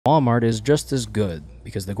Walmart is just as good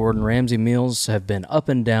because the Gordon Ramsay meals have been up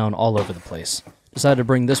and down all over the place. Decided to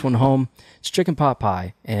bring this one home. It's chicken pot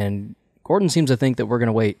pie, and Gordon seems to think that we're going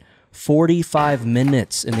to wait 45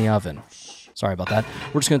 minutes in the oven. Sorry about that.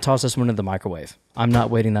 We're just going to toss this one in the microwave. I'm not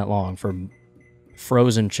waiting that long for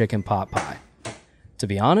frozen chicken pot pie. To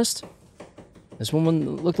be honest, this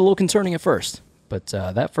one looked a little concerning at first, but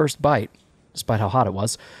that first bite, despite how hot it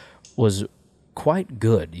was quite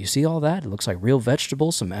good. You see all that? It looks like real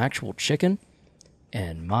vegetables, some actual chicken,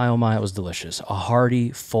 and my oh my, it was delicious. A hearty,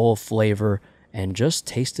 full flavor, and just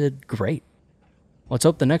tasted great. Let's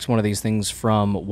hope the next one of these things from